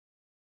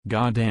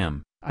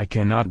Goddamn, I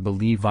cannot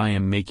believe I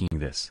am making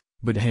this,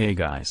 but hey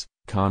guys,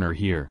 Connor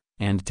here,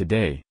 and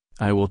today,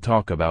 I will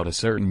talk about a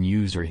certain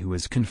user who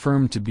is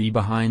confirmed to be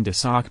behind a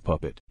sock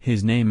puppet.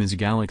 His name is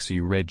Galaxy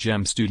Red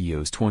Gem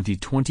Studios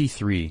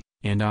 2023,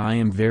 and I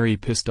am very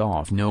pissed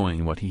off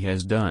knowing what he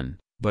has done,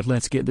 but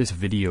let's get this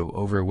video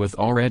over with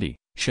already,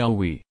 shall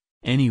we?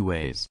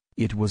 Anyways,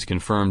 it was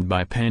confirmed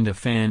by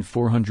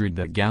PandaFan400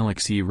 that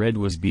Galaxy Red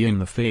was being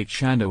the fake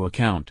Shadow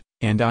account,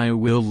 and I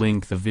will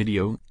link the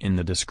video in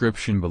the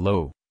description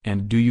below.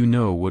 And do you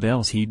know what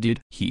else he did?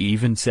 He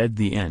even said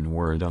the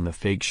N-word on the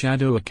fake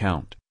Shadow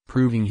account,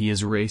 proving he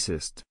is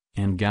racist.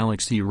 And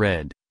Galaxy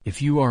Red,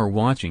 if you are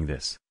watching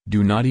this,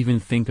 do not even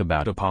think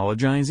about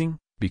apologizing,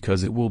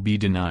 because it will be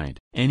denied.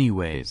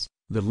 Anyways,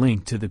 the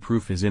link to the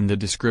proof is in the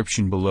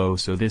description below.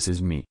 So this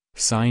is me,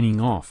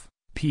 signing off.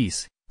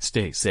 Peace,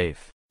 stay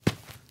safe.